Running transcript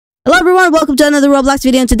Hello everyone, welcome to another Roblox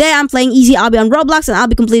video, and today I'm playing Easy Obby on Roblox, and I'll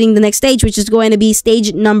be completing the next stage, which is going to be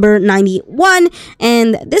stage number 91,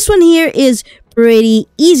 and this one here is pretty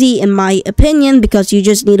easy in my opinion, because you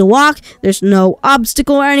just need to walk. There's no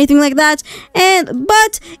obstacle or anything like that,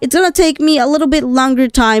 but it's gonna take me a little bit longer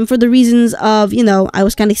time for the reasons of, I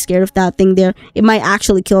was kind of scared of that thing there. It might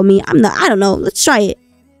actually kill me. I don't know. Let's try it.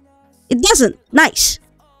 It doesn't. Nice.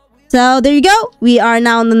 So there you go. We are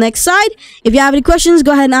now on the next side. If you have any questions,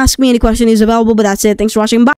 go ahead and ask me. Any question is available, but that's it. Thanks for watching. Bye.